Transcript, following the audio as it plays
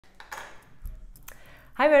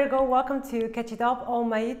Hi Virgo, welcome to Catchit-up on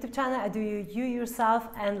my YouTube channel. I do you yourself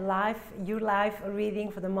and your life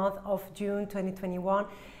reading for the month of June 2021.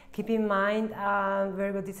 Keep in mind,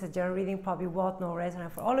 Virgo, this is a general reading, probably won't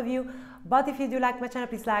resonate for all of you. But if you do like my channel,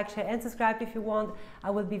 please like, share and subscribe if you want.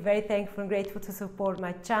 I will be very thankful and grateful to support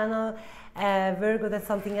my channel. Virgo, that's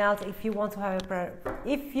something else. If you want to have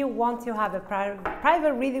a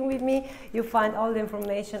private reading with me, you'll find all the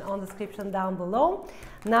information on the description down below.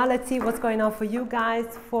 Now let's see what's going on for you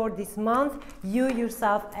guys for this month, you,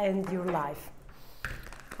 yourself and your life.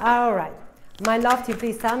 All right. My love team,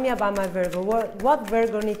 please tell me about my Virgo. What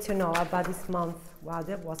Virgo needs to know about this month? Wow,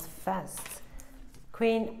 that was fast.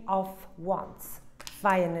 Queen of Wands,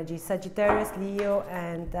 fire energy, Sagittarius, Leo,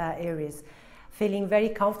 and Aries. Feeling very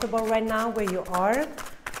comfortable right now where you are.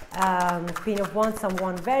 Queen of Wands,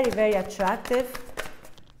 someone very, very attractive.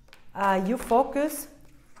 You focus.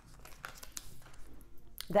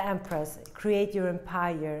 The Empress, create your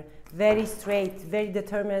empire. Very straight, very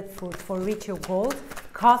determined for reach your goals.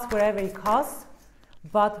 Cost wherever it costs,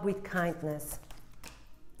 but with kindness.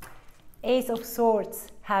 Ace of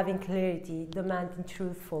Swords, having clarity, demanding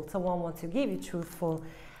truthful. Someone wants to give you truthful.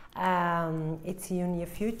 It's your near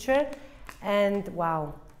future. And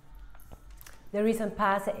wow, the recent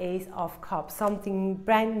past, Ace of Cups. Something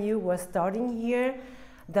brand new was starting here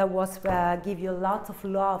that was give you a lot of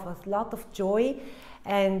love, a lot of joy.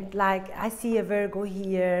 And like I see a Virgo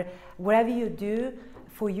here, whatever you do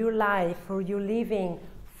for your life, for your living,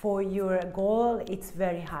 for your goal, it's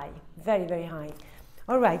very high, very, very high.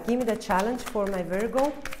 All right, give me the challenge for my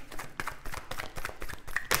Virgo.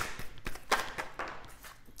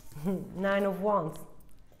 Nine of Wands,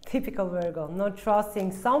 typical Virgo, not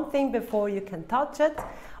trusting something before you can touch it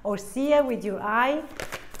or see it with your eye.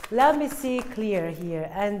 Let me see clear here.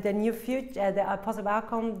 And the new future, the possible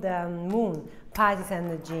outcome, the Moon, Pisces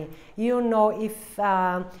energy. You know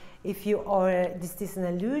if you are this is an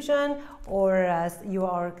illusion or you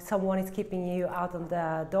are someone is keeping you out of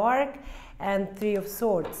the dark. And Three of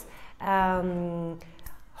Swords,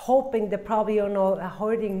 hoping that probably you're not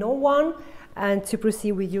hurting no one and to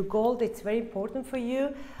proceed with your goal. It's very important for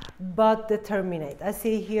you, but determined. I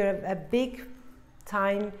see here a big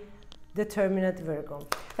time determined Virgo.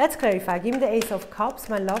 Let's clarify. Give me the Ace of Cups,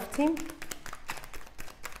 my love team.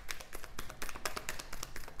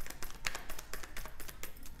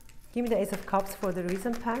 Give me the Ace of Cups for the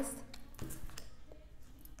recent past.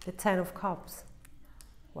 The Ten of Cups.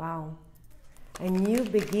 Wow. A new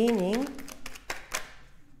beginning.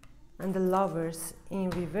 And the Lovers in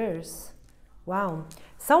reverse. Wow.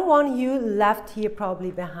 Someone you left here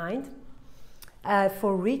probably behind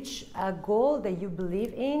for reach a goal that you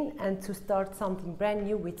believe in and to start something brand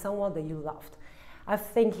new with someone that you loved. I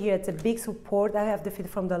think here it's a big support. I have the feel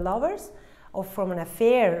from the Lovers, or from an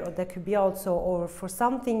affair, or that could be also, or for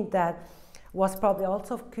something that was probably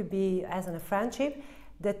also could be as in a friendship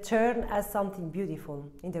that turned as something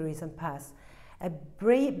beautiful in the recent past. A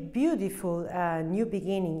beautiful new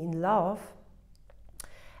beginning in love,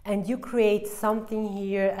 and you create something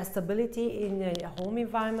here, a stability in a home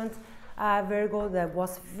environment, Virgo, that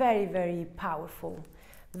was very, very powerful,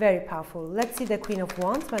 very powerful. Let's see the Queen of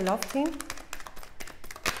Wands, my love team.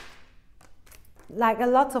 Like a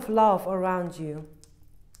lot of love around you.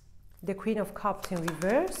 The Queen of Cups in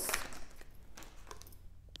reverse.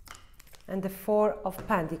 And the Four of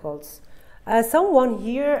Pentacles. Someone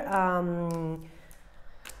here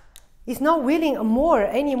is not willing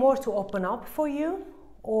anymore to open up for you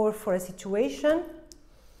or for a situation.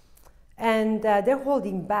 And they're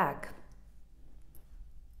holding back.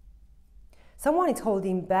 Someone is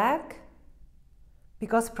holding back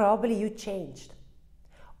because probably you changed.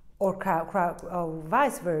 Or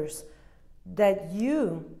vice versa, that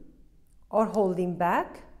you are holding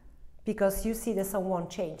back because you see that someone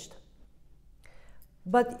changed.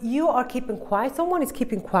 But you are keeping quiet. Someone is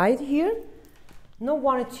keeping quiet here. No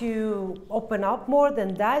wanted to open up more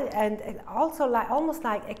than that, and also almost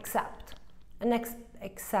like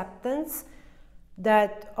acceptance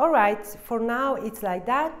that all right, for now it's like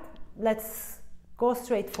that. Let's go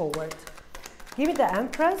straight forward. Give me the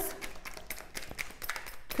Empress.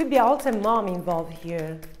 Could be also a mom involved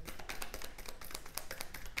here.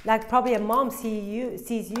 Like probably a mom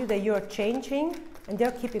sees you that you're changing and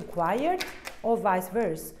they're keeping quiet, or vice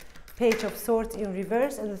versa. Page of Swords in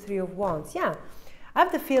reverse and the Three of Wands. Yeah, I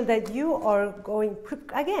have the feel that you are going,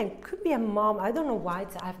 again, could be a mom. I don't know why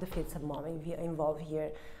I have the feel it's a mom involved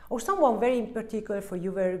here. Or someone very in particular for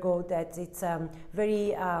you, Virgo, that it's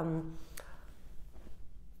very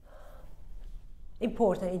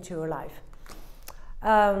important into your life.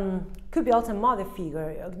 Could be also a mother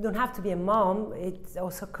figure. You don't have to be a mom. It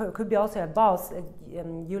also could be also a boss.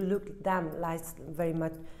 You look at them like very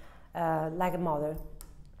much like a mother.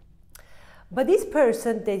 But this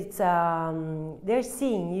person that they're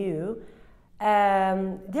seeing you,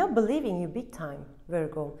 they're believing you big time,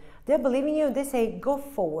 Virgo. They're believing you. They say, go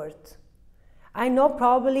forward. I know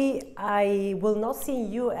probably I will not see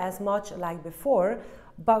you as much like before,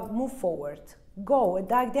 but move forward. Go.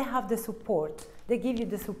 Like they have the support. They give you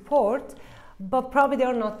the support, but probably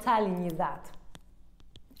they're not telling you that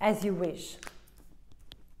as you wish.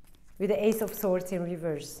 With the Ace of Swords in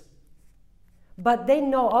reverse. But they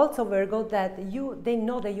know also, Virgo, that they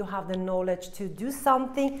know that you have the knowledge to do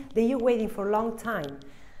something that you're waiting for a long time.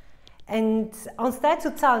 And instead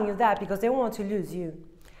of telling you that, because they don't want to lose you,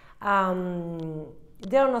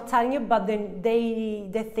 they're not telling you, but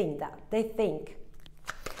they think that. They think.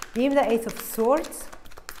 Give the Ace of Swords.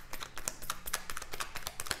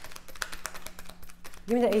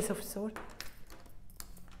 Give me the Ace of Swords.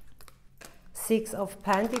 Six of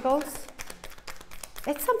Pentacles.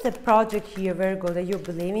 It's something project here, Virgo, that you're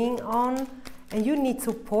believing on, and you need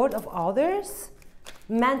support of others,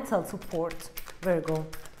 mental support, Virgo,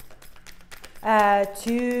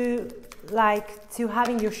 to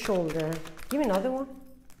having your shoulder. Give me another one.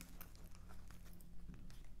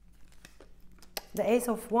 The Ace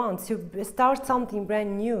of Wands, to start something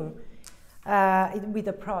brand new with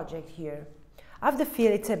a project here. I have the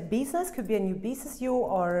feel it's a business, could be a new business you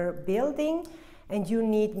are building, and you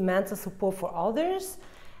need mental support for others.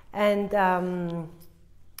 And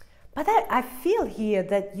but I feel here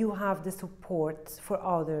that you have the support for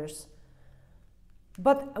others.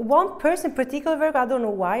 But one person in particular, Virgo, I don't know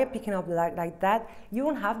why I'm picking up like that. You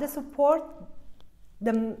don't have the support.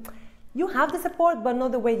 You have the support, but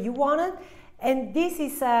not the way you want it. And this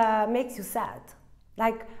is makes you sad.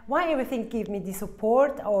 Like, why everything give me this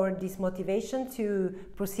support or this motivation to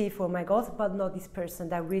proceed for my goals, but not this person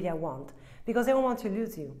that really I want? Because I don't want to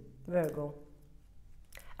lose you, Virgo.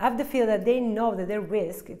 I have the feel that they know that their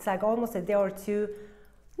risk, it's like almost that they are too,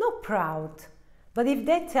 not proud, but if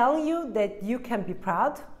they tell you that you can be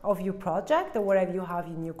proud of your project or whatever you have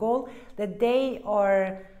in your goal, that they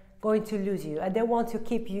are going to lose you and they want to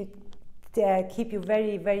keep you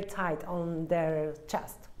very, very tight on their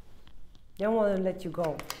chest. They don't want to let you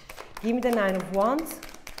go. Give me the Nine of Wands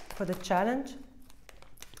for the challenge.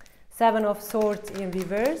 Seven of Swords in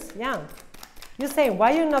reverse. Yeah. You're saying,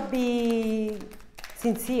 why you not be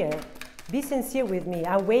sincere? Be sincere with me.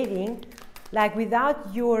 I'm waiting. Like,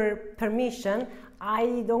 without your permission,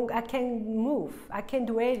 I can't move. I can't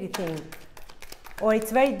do anything. Or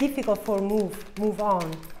it's very difficult for move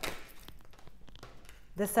on.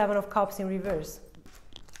 The Seven of Cups in reverse.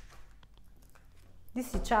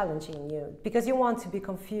 This is challenging you because you want to be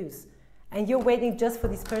confused and you're waiting just for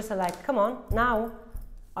this person, like, come on, now.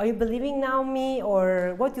 Are you believing now me,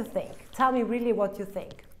 or what do you think? Tell me really what you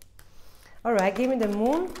think. All right, give me the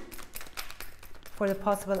Moon for the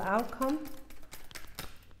possible outcome.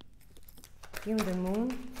 Give me the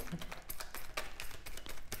Moon.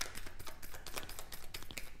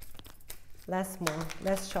 Less more,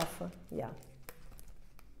 let's shuffle, yeah.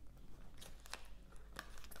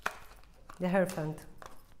 The Hierophant.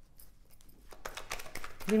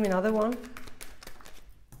 Give me another one.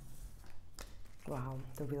 Wow,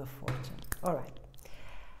 the Wheel of Fortune. All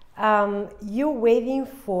right. You're waiting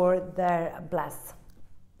for their bless,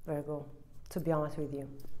 Virgo, to be honest with you,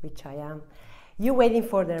 which I am. You're waiting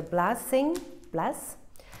for their blessing, bless.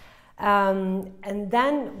 And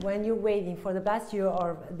then when you're waiting for the bless,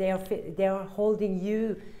 they are holding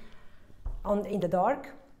you in the dark.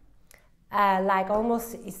 Like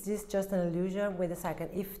almost, is this just an illusion? Wait a second.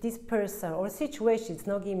 If this person or situation is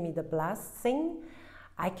not giving me the blessing,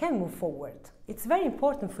 I can move forward. It's very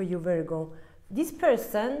important for you, Virgo. This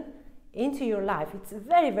person into your life, it's a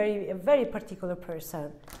very particular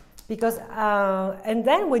person. Because, and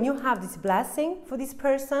then when you have this blessing for this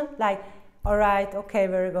person, like, all right, okay,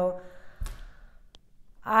 Virgo,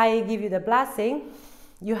 I give you the blessing,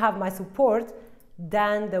 you have my support,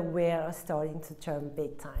 then the wheel is starting to turn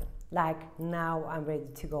big time. Like, now I'm ready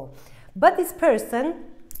to go. But this person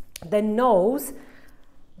that knows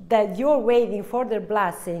that you're waiting for their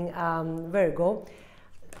blessing, Virgo,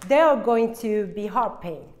 they are going to be heart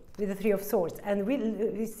pain with the Three of Swords. And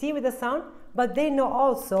we see with the Sun, but they know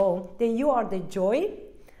also that you are the joy.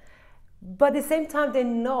 But at the same time, they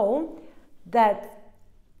know that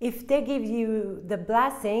if they give you the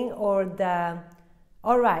blessing or the,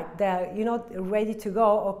 all right, you're not ready to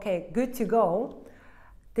go, okay, good to go,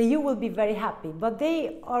 that you will be very happy. But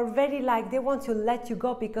they are very like, they want to let you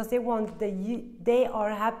go because they want that they are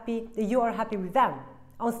happy, that you are happy with them.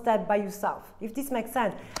 on step by yourself, if this makes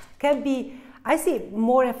sense. Can be, I see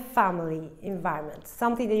more a family environment,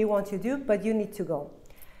 something that you want to do, but you need to go.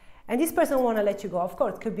 And this person want to let you go. Of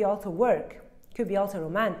course, it could be also work, could be also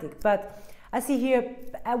romantic, but I see here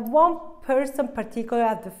one person particular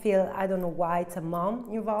at the field, I don't know why, it's a mom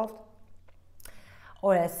involved,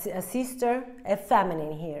 or a sister, a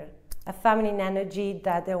feminine here, a feminine energy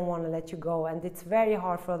that they don't want to let you go, and it's very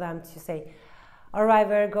hard for them to say, all right,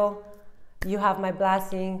 Virgo, you have my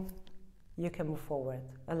blessing, you can move forward.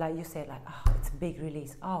 And like you say, like, oh, it's a big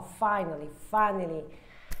release. Oh, finally,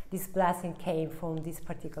 this blessing came from this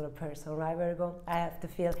particular person, right, Virgo? I have to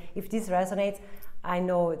feel, if this resonates, I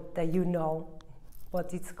know that you know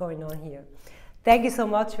what is going on here. Thank you so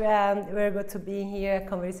much, Virgo, to being here.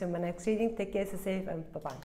 Converse in my next reading. Take care, stay safe, and bye-bye.